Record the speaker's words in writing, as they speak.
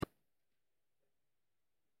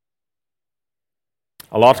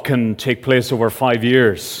A lot can take place over 5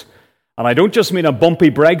 years. And I don't just mean a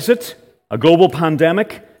bumpy Brexit, a global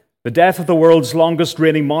pandemic, the death of the world's longest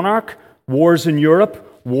reigning monarch, wars in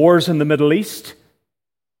Europe, wars in the Middle East.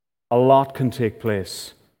 A lot can take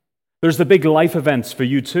place. There's the big life events for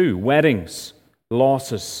you too, weddings,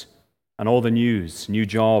 losses, and all the news, new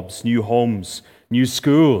jobs, new homes, new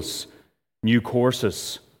schools, new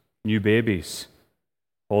courses, new babies,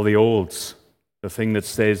 all the olds, the thing that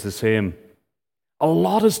stays the same. A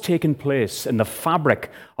lot has taken place in the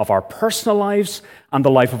fabric of our personal lives and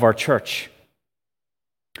the life of our church.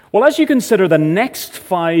 Well, as you consider the next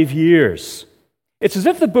 5 years, it's as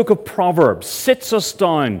if the book of Proverbs sits us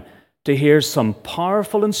down to hear some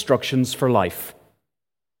powerful instructions for life.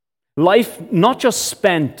 Life not just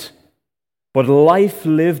spent, but life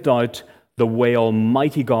lived out the way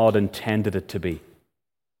Almighty God intended it to be.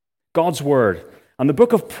 God's Word, and the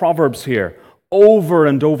book of Proverbs here, over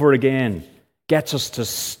and over again, gets us to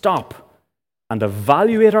stop and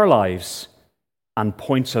evaluate our lives and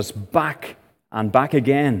points us back and back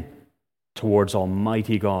again towards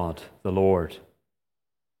Almighty God, the Lord.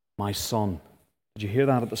 My son. Did you hear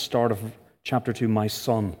that at the start of chapter 2? My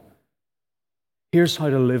son. Here's how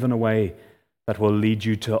to live in a way that will lead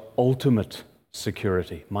you to ultimate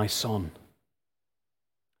security. My son.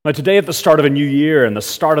 Now today at the start of a new year and the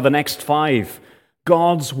start of the next 5,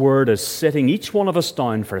 God's Word is sitting each one of us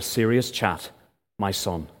down for a serious chat. My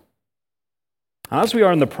son. And as we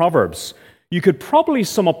are in the Proverbs, you could probably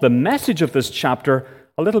sum up the message of this chapter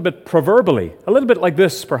a little bit proverbially, a little bit like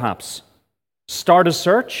this perhaps. Start a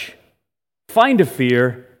search, find a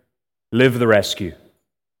fear, live the rescue.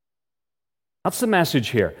 That's the message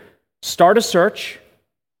here. Start a search,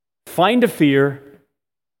 find a fear,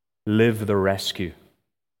 live the rescue.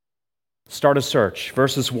 Start a search,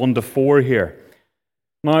 verses 1 to 4 here.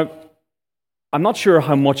 Now, I'm not sure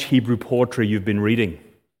how much Hebrew poetry you've been reading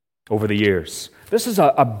over the years. This is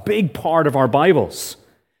a big part of our Bibles.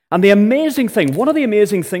 And the amazing thing, one of the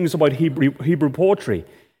amazing things about Hebrew poetry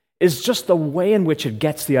is just the way in which it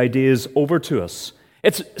gets the ideas over to us.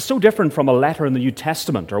 It's so different from a letter in the New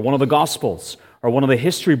Testament or one of the Gospels or one of the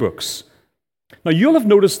history books. Now, you'll have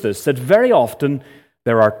noticed this, that very often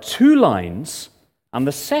there are 2 lines, and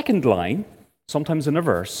the second line, sometimes in a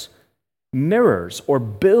verse, mirrors or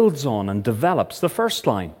builds on and develops the first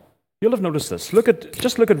line. You'll have noticed this.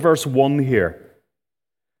 Just look at verse 1 here.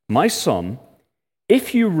 My son,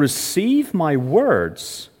 if you receive my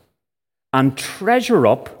words and treasure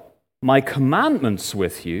up my commandments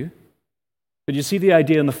with you. Did you see the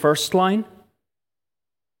idea in the first line?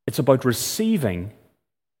 It's about receiving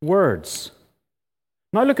words.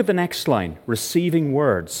 Now look at the next line, receiving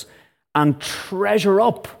words and treasure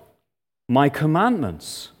up my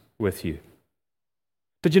commandments with you.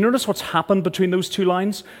 Did you notice what's happened between those 2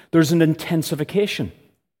 lines? There's an intensification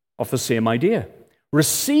of the same idea.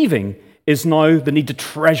 Receiving is now the need to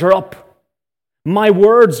treasure up. My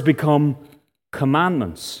words become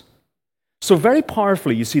commandments. So very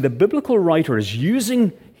powerfully, you see, the biblical writer is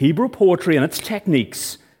using Hebrew poetry and its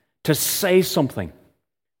techniques to say something.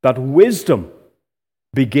 That wisdom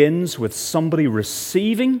begins with somebody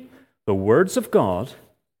receiving the words of God,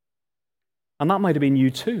 and that might have been you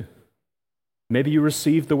too. Maybe you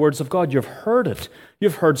received the words of God. You've heard it.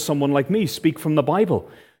 You've heard someone like me speak from the Bible.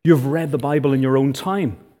 You've read the Bible in your own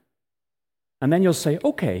time. And then you'll say,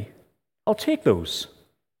 okay, I'll take those.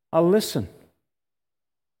 I'll listen.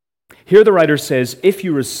 Here the writer says, if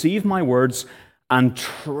you receive my words and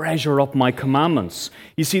treasure up my commandments.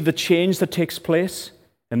 You see the change that takes place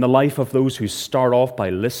in the life of those who start off by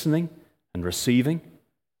listening and receiving?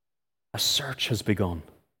 A search has begun.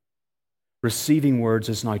 Receiving words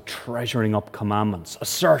is now treasuring up commandments. A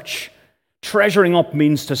search. Treasuring up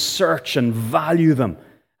means to search and value them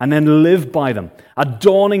and then live by them. A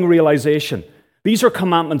dawning realization. These are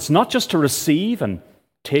commandments not just to receive and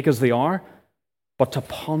take as they are, but to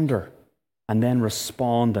ponder and then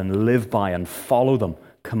respond and live by and follow them.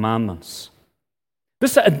 Commandments.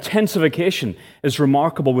 This intensification is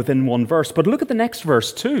remarkable within one verse. But look at the next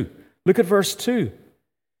verse too. Look at verse 2.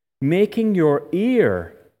 Making your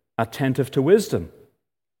ear attentive to wisdom,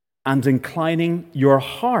 and inclining your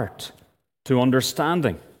heart to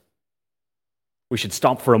understanding. We should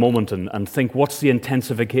stop for a moment and think, what's the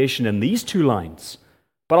intensification in these 2 lines?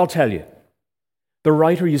 But I'll tell you, the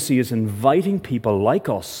writer, you see, is inviting people like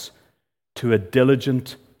us to a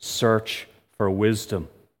diligent search for wisdom.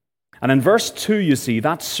 And in verse 2, you see,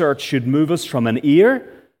 that search should move us from an ear,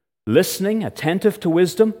 listening, attentive to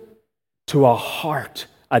wisdom, to a heart,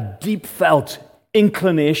 a deep felt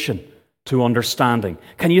inclination to understanding.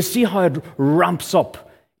 Can you see how it ramps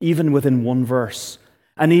up even within one verse?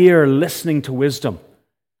 An ear listening to wisdom,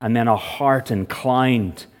 and then a heart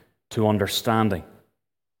inclined to understanding.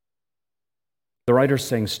 The writer's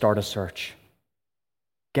saying, start a search.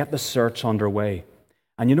 Get the search underway.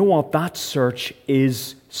 And you know what? That search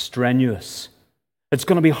is strenuous. It's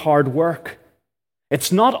going to be hard work.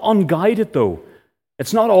 It's not unguided, though.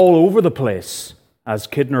 It's not all over the place, as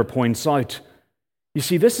Kidner points out. You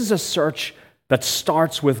see, this is a search that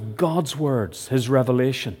starts with God's words, His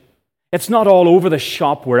revelation. It's not all over the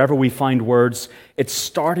shop wherever we find words. It's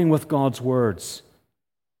starting with God's words.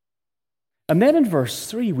 And then in verse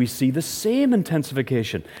 3, we see the same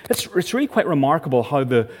intensification. It's really quite remarkable how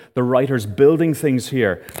the writer's building things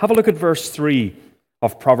here. Have a look at verse 3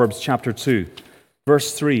 of Proverbs chapter 2.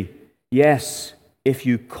 Verse 3, yes, if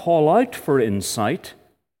you call out for insight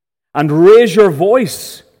and raise your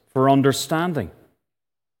voice for understanding.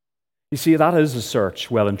 You see, that is a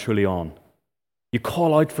search well and truly on. You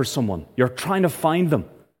call out for someone. You're trying to find them.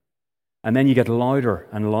 And then you get louder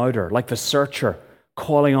and louder, like the searcher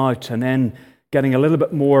calling out and then getting a little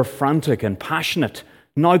bit more frantic and passionate.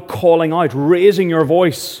 Now calling out, raising your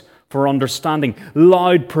voice for understanding.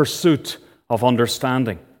 Loud pursuit of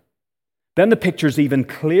understanding. Then the picture's even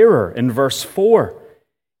clearer in verse 4.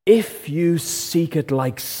 If you seek it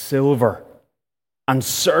like silver and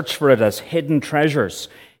search for it as hidden treasures.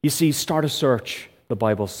 You see, start a search, the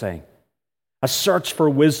Bible's saying. A search for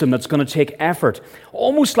wisdom that's going to take effort,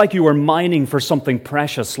 almost like you were mining for something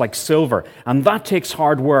precious like silver, and that takes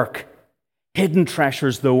hard work. Hidden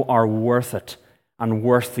treasures, though, are worth it and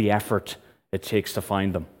worth the effort it takes to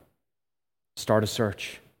find them. Start a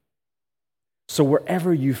search. So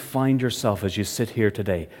wherever you find yourself as you sit here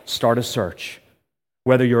today, start a search.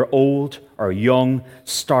 Whether you're old or young,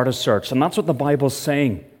 start a search. And that's what the Bible's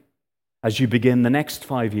saying as you begin the next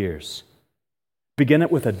 5 years. Begin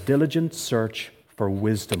it with a diligent search for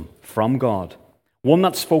wisdom from God. One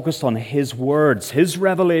that's focused on His words, His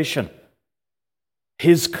revelation,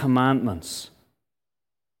 His commandments.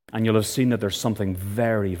 And you'll have seen that there's something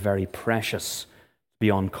very, very precious to be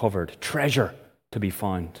uncovered, treasure to be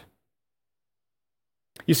found.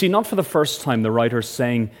 You see, not for the first time the writer's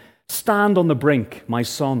saying, stand on the brink, my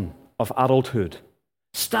son, of adulthood.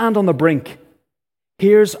 Stand on the brink.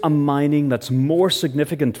 Here's a mining that's more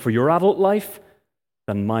significant for your adult life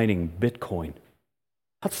than mining Bitcoin.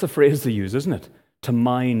 That's the phrase they use, isn't it? To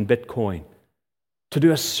mine Bitcoin. To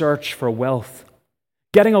do a search for wealth.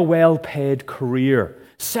 Getting a well-paid career.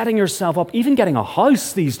 Setting yourself up. Even getting a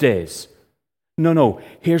house these days. No.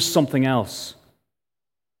 Here's something else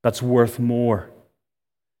that's worth more.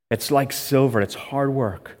 It's like silver. It's hard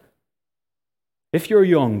work. If you're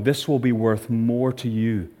young, this will be worth more to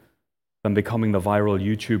you than becoming the viral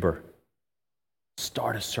YouTuber.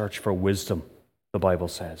 Start a search for wisdom, the Bible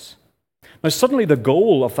says. Now suddenly the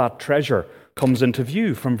goal of that treasure comes into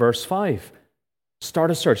view from verse 5.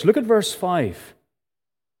 Start a search. Look at verse 5.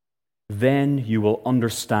 Then you will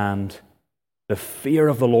understand the fear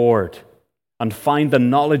of the Lord and find the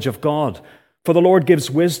knowledge of God. For the Lord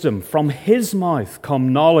gives wisdom. From His mouth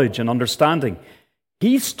come knowledge and understanding.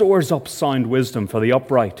 He stores up sound wisdom for the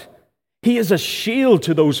upright. He is a shield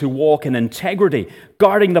to those who walk in integrity,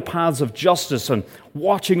 guarding the paths of justice and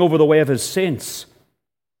watching over the way of His saints.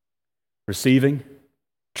 Receiving,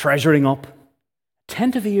 treasuring up,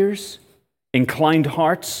 attentive ears, inclined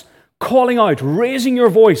hearts, calling out, raising your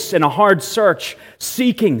voice in a hard search,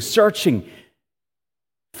 seeking, searching.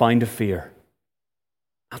 Find a fear.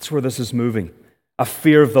 That's where this is moving. A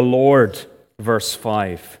fear of the Lord, verse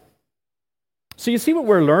 5. So you see what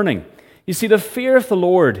we're learning. You see, the fear of the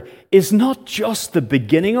Lord is not just the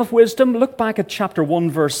beginning of wisdom. Look back at chapter 1,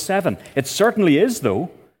 verse 7. It certainly is, though.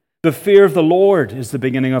 The fear of the Lord is the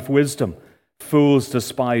beginning of wisdom. Fools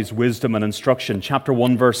despise wisdom and instruction. Chapter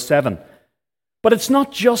 1, verse 7. But it's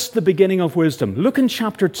not just the beginning of wisdom. Look in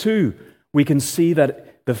chapter 2. We can see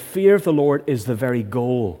that the fear of the Lord is the very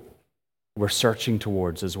goal we're searching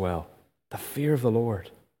towards as well. The fear of the Lord.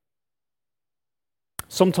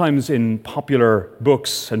 Sometimes in popular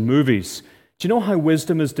books and movies, do you know how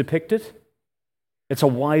wisdom is depicted? It's a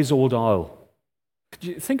wise old owl. Do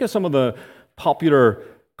you think of some of the popular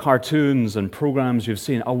cartoons and programs you've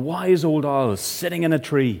seen? A wise old owl sitting in a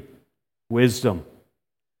tree. Wisdom.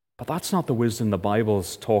 But that's not the wisdom the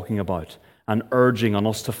Bible's talking about and urging on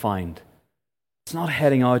us to find. It's not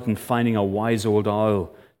heading out and finding a wise old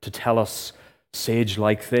owl to tell us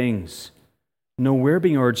sage-like things. No, we're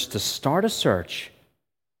being urged to start a search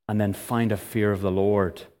and then find a fear of the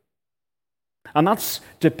Lord. And that's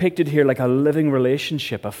depicted here like a living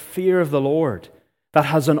relationship, a fear of the Lord that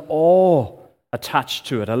has an awe attached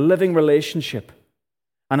to it, a living relationship.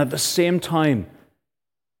 And at the same time,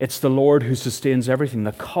 it's the Lord who sustains everything,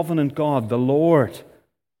 the covenant God, the Lord,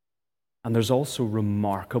 And there's also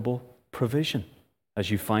remarkable provision as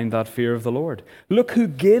you find that fear of the Lord. Look who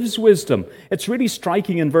gives wisdom. It's really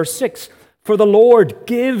striking in verse 6. For the Lord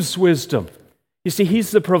gives wisdom. You see,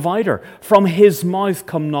 He's the provider. From His mouth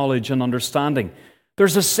come knowledge and understanding.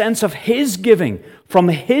 There's a sense of His giving from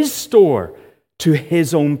His store to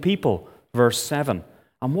His own people. Verse 7.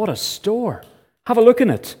 And what a store. Have a look in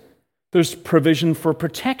it. There's provision for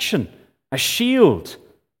protection, a shield.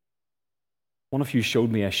 One of you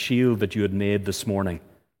showed me a shield that you had made this morning.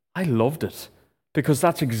 I loved it because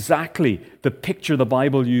that's exactly the picture the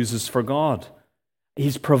Bible uses for God.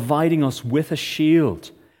 He's providing us with a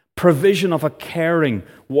shield, provision of a caring,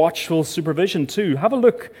 watchful supervision too. Have a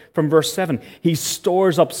look from verse 7. He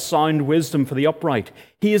stores up sound wisdom for the upright.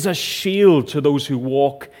 He is a shield to those who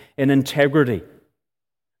walk in integrity,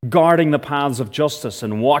 guarding the paths of justice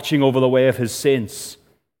and watching over the way of His saints.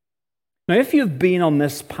 Now, if you've been on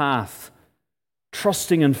this path,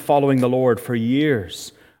 trusting and following the Lord for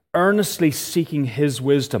years, earnestly seeking His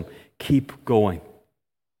wisdom, keep going.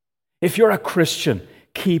 If you're a Christian,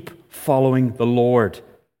 keep following the Lord.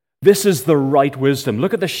 This is the right wisdom.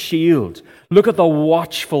 Look at the shield. Look at the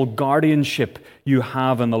watchful guardianship you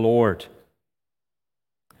have in the Lord.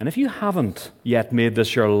 And if you haven't yet made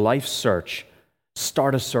this your life search,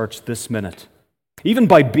 start a search this minute. Even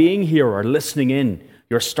by being here or listening in,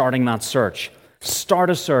 you're starting that search. Start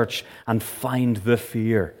a search and find the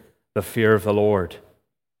fear of the Lord.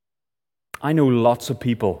 I know lots of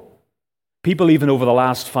people even over the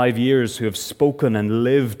last 5 years who have spoken and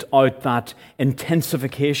lived out that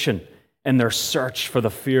intensification in their search for the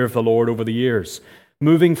fear of the Lord over the years,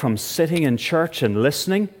 moving from sitting in church and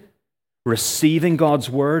listening, receiving God's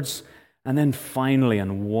words, and then finally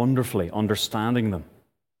and wonderfully understanding them.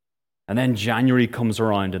 And then January comes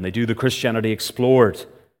around and they do the Christianity Explored.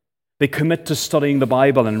 They commit to studying the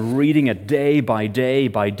Bible and reading it day by day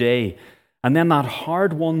by day. And then that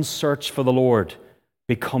hard-won search for the Lord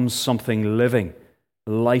becomes something living,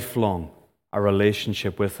 lifelong, a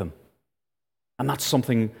relationship with Him. And that's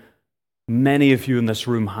something many of you in this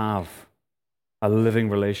room have, a living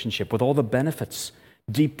relationship with all the benefits,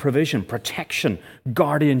 deep provision, protection,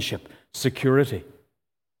 guardianship, security.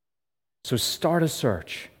 So start a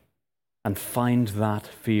search and find that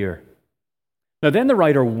fear. Now then the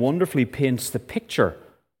writer wonderfully paints the picture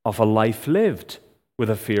of a life lived with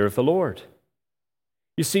a fear of the Lord.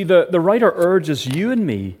 You see, the writer urges you and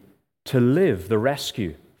me to live the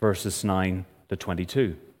rescue, verses 9 to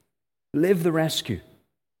 22. Live the rescue.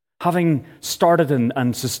 Having started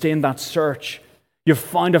and sustained that search, you've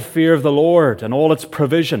found a fear of the Lord and all its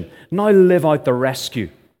provision. Now live out the rescue.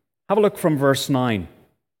 Have a look from verse 9.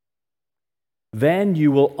 Then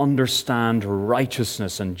you will understand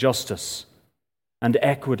righteousness and justice and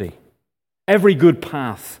equity, every good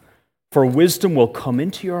path, for wisdom will come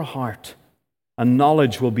into your heart, and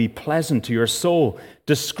knowledge will be pleasant to your soul.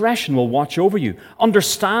 Discretion will watch over you.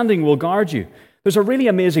 Understanding will guard you. There's a really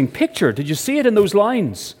amazing picture. Did you see it in those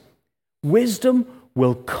lines? Wisdom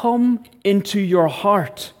will come into your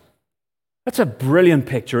heart. That's a brilliant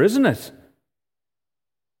picture, isn't it?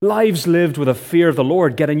 Lives lived with a fear of the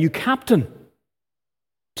Lord get a new captain.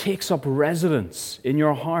 Takes up residence in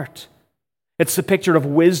your heart. It's the picture of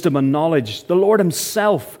wisdom and knowledge, the Lord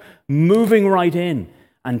Himself moving right in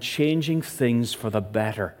and changing things for the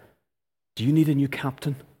better. Do you need a new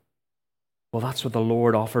captain? Well, that's what the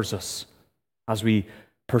Lord offers us as we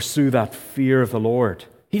pursue that fear of the Lord.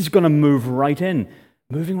 He's going to move right in,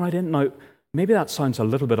 moving right in. Now, maybe that sounds a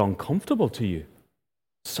little bit uncomfortable to you.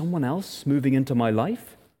 Someone else moving into my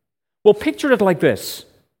life? Well, picture it like this.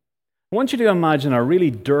 I want you to imagine a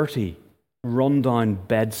really dirty, run-down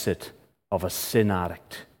bedsit of a sin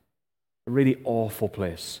addict. A really awful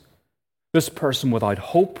place. This person without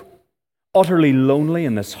hope, utterly lonely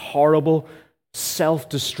in this horrible,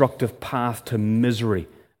 self-destructive path to misery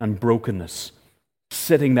and brokenness,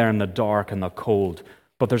 sitting there in the dark and the cold,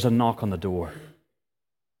 but there's a knock on the door.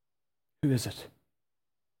 Who is it?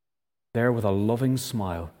 There with a loving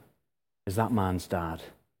smile is that man's dad.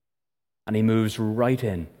 And he moves right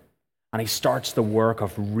in, and he starts the work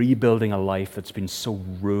of rebuilding a life that's been so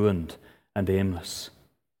ruined and aimless.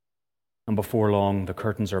 And before long, the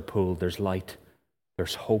curtains are pulled. There's light.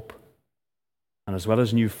 There's hope. And as well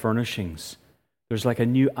as new furnishings, there's like a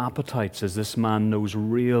new appetite as this man knows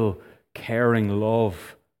real caring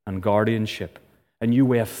love and guardianship, a new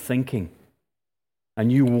way of thinking, a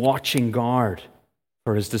new watching guard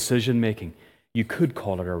for his decision-making. You could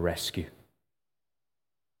call it a rescue.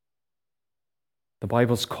 The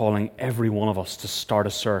Bible's calling every one of us to start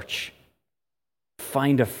a search.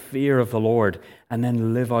 Find a fear of the Lord and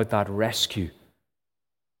then live out that rescue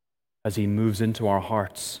as He moves into our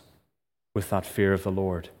hearts. with that fear of the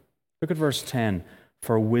Lord. Look at verse 10.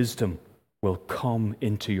 For wisdom will come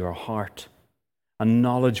into your heart, and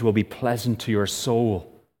knowledge will be pleasant to your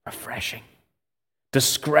soul, refreshing.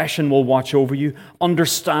 Discretion will watch over you.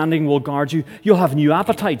 Understanding will guard you. You'll have new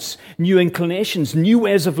appetites, new inclinations, new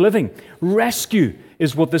ways of living. Rescue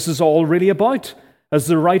is what this is all really about, as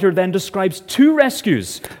the writer then describes two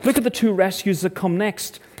rescues. Look at the two rescues that come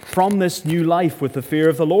next from this new life with the fear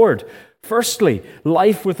of the Lord. Firstly,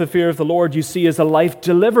 life with the fear of the Lord, you see, is a life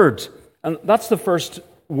delivered. And that's the first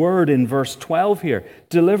word in verse 12 here.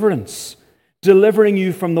 Deliverance. Delivering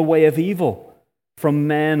you from the way of evil, from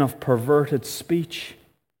men of perverted speech.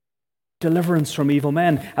 Deliverance from evil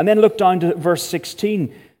men. And then look down to verse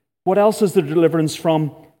 16. What else is the deliverance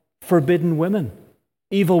from? Forbidden women.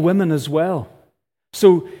 Evil women as well.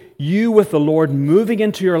 So you with the Lord moving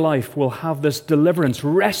into your life will have this deliverance,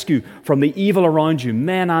 rescue from the evil around you,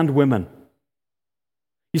 men and women.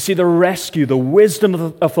 You see, the rescue, the wisdom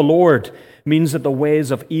of the Lord means that the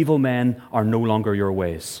ways of evil men are no longer your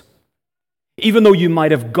ways. Even though you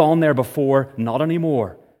might have gone there before, not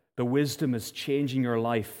anymore. The wisdom is changing your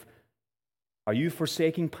life. Are you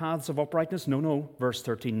forsaking paths of uprightness? No. Verse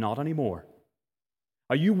 13, not anymore.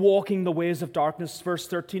 Are you walking the ways of darkness? Verse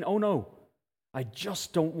 13, oh no. I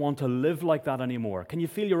just don't want to live like that anymore. Can you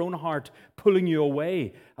feel your own heart pulling you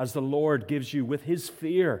away as the Lord gives you, with His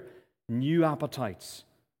fear, new appetites?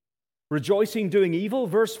 Rejoicing doing evil?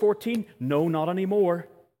 Verse 14, no, not anymore.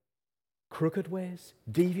 Crooked ways,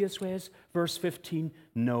 devious ways. Verse 15,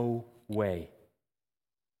 no way.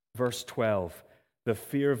 Verse 12, the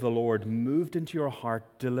fear of the Lord moved into your heart,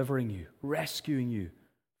 delivering you, rescuing you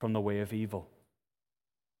from the way of evil.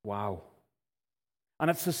 Wow. And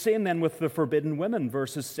it's the same then with the forbidden women,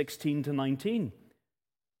 verses 16 to 19,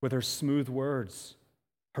 with her smooth words,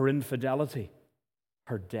 her infidelity,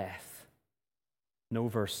 her death. No,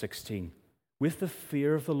 verse 16, with the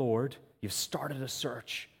fear of the Lord, you've started a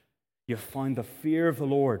search. You've found the fear of the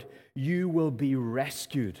Lord. You will be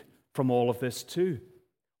rescued from all of this too.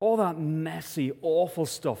 All that messy, awful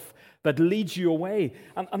stuff that leads you away.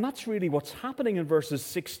 And that's really what's happening in verses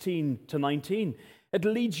 16 to 19. It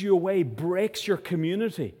leads you away, breaks your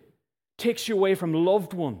community, takes you away from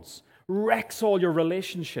loved ones, wrecks all your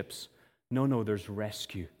relationships. No, there's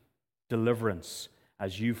rescue, deliverance,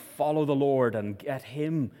 as you follow the Lord and get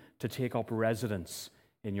Him to take up residence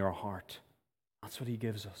in your heart. That's what He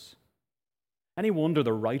gives us. Any wonder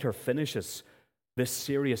the writer finishes this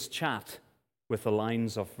serious chat with the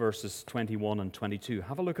lines of verses 21 and 22.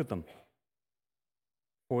 Have a look at them.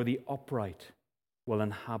 For the upright will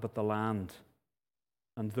inhabit the land,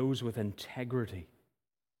 and those with integrity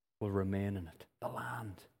will remain in it. The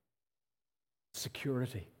land,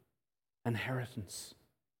 security, inheritance.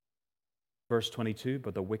 Verse 22,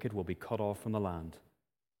 but the wicked will be cut off from the land,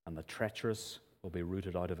 and the treacherous will be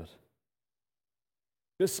rooted out of it.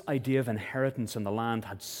 This idea of inheritance in the land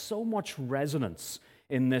had so much resonance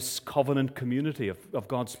in this covenant community of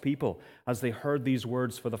God's people as they heard these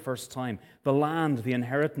words for the first time. The land, the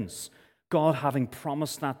inheritance, God having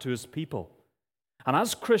promised that to His people. And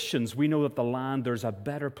as Christians, we know that the land, there's a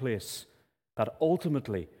better place that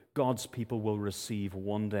ultimately God's people will receive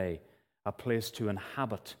one day, a place to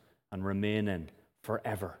inhabit and remain in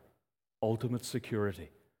forever. Ultimate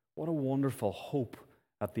security. What a wonderful hope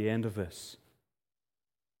at the end of this.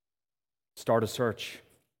 Start a search.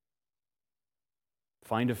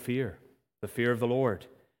 Find a fear, the fear of the Lord.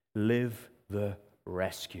 Live the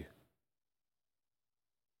rescue.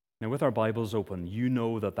 Now, with our Bibles open, you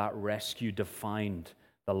know that rescue defined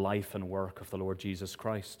the life and work of the Lord Jesus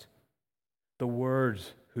Christ. The Word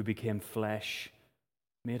who became flesh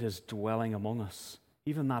made His dwelling among us.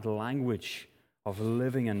 Even that language of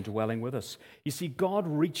living and dwelling with us. You see, God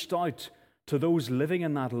reached out to those living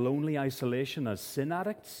in that lonely isolation as sin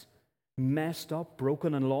addicts, messed up,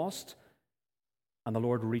 broken and lost. And the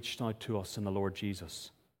Lord reached out to us in the Lord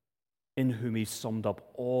Jesus, in whom He summed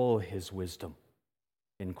up all His wisdom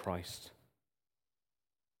in Christ.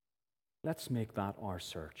 Let's make that our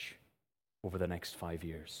search over the next 5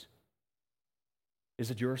 years.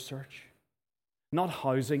 Is it your search? Not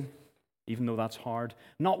housing, even though that's hard.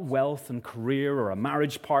 Not wealth and career or a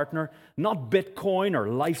marriage partner. Not Bitcoin or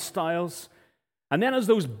lifestyles. And then as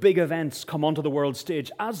those big events come onto the world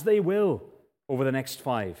stage, as they will over the next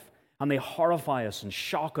 5, and they horrify us and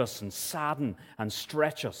shock us and sadden and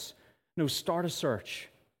stretch us, no, start a search.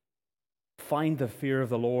 Find the fear of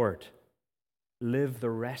the Lord. Live the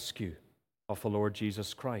rescue of the Lord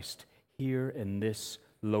Jesus Christ here in this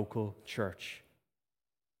local church.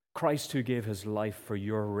 Christ who gave His life for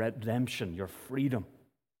your redemption, your freedom.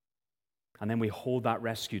 And then we hold that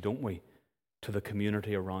rescue, don't we? to the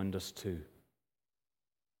community around us too.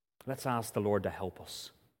 Let's ask the Lord to help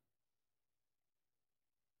us.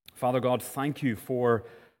 Father God, thank you for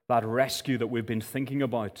that rescue that we've been thinking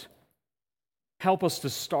about. Help us to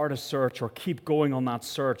start a search or keep going on that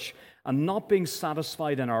search and not being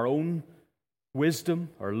satisfied in our own wisdom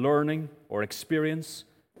or learning or experience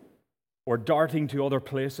or darting to other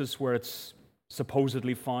places where it's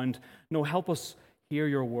supposedly found. No, help us hear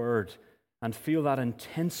your word and feel that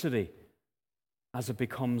intensity as it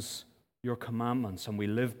becomes your commandments and we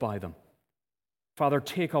live by them. Father,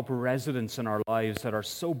 take up residence in our lives that are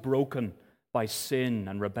so broken by sin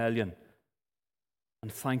and rebellion.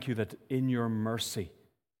 And thank you that in your mercy,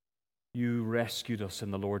 you rescued us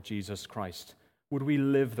in the Lord Jesus Christ. Would we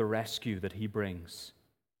live the rescue that he brings?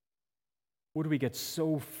 Would we get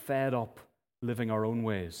so fed up living our own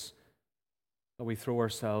ways that we throw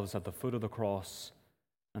ourselves at the foot of the cross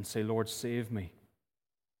and say, Lord, save me.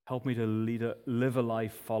 Help me to live a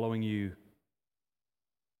life following you.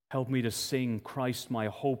 Help me to sing Christ, my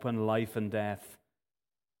hope and life and death,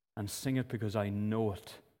 and sing it because I know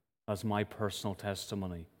it as my personal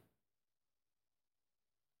testimony.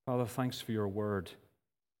 Father, thanks for your word.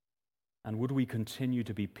 And would we continue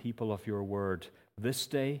to be people of your word this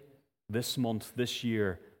day, this month, this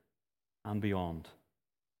year, and beyond?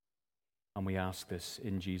 And we ask this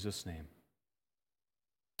in Jesus' name.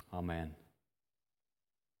 Amen.